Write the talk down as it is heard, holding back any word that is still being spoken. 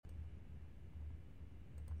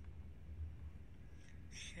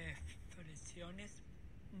oraciones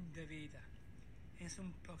de vida. Es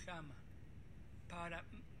un programa para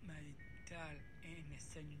meditar en el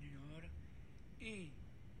Señor y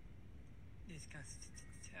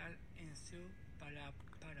descansar en su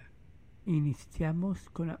palabra. Iniciamos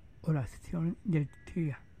con la oración del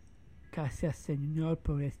día. Gracias, Señor,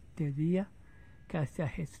 por este día.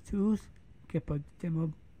 Gracias, Jesús, que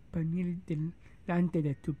podemos venir delante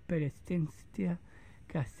de tu presencia.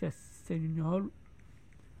 Gracias, Señor,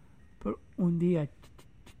 por un día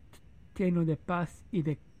lleno de paz y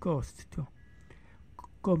de gozo.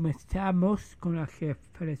 Comenzamos con la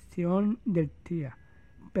reflexión del día.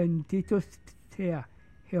 Bendito sea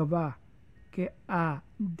Jehová, que ha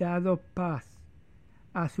dado paz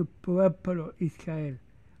a su pueblo Israel,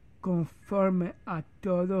 conforme a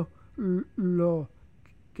todo lo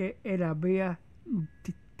que él había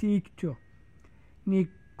dicho.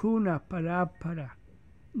 Ninguna palabra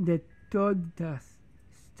de todas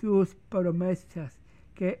sus promesas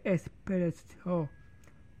que expresó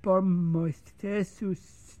por Moisés su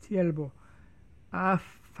siervo ha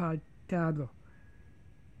faltado.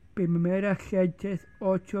 Primera Reyes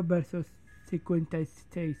 8, versos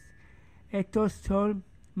 56. Estos son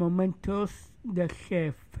momentos de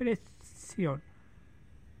reflexión.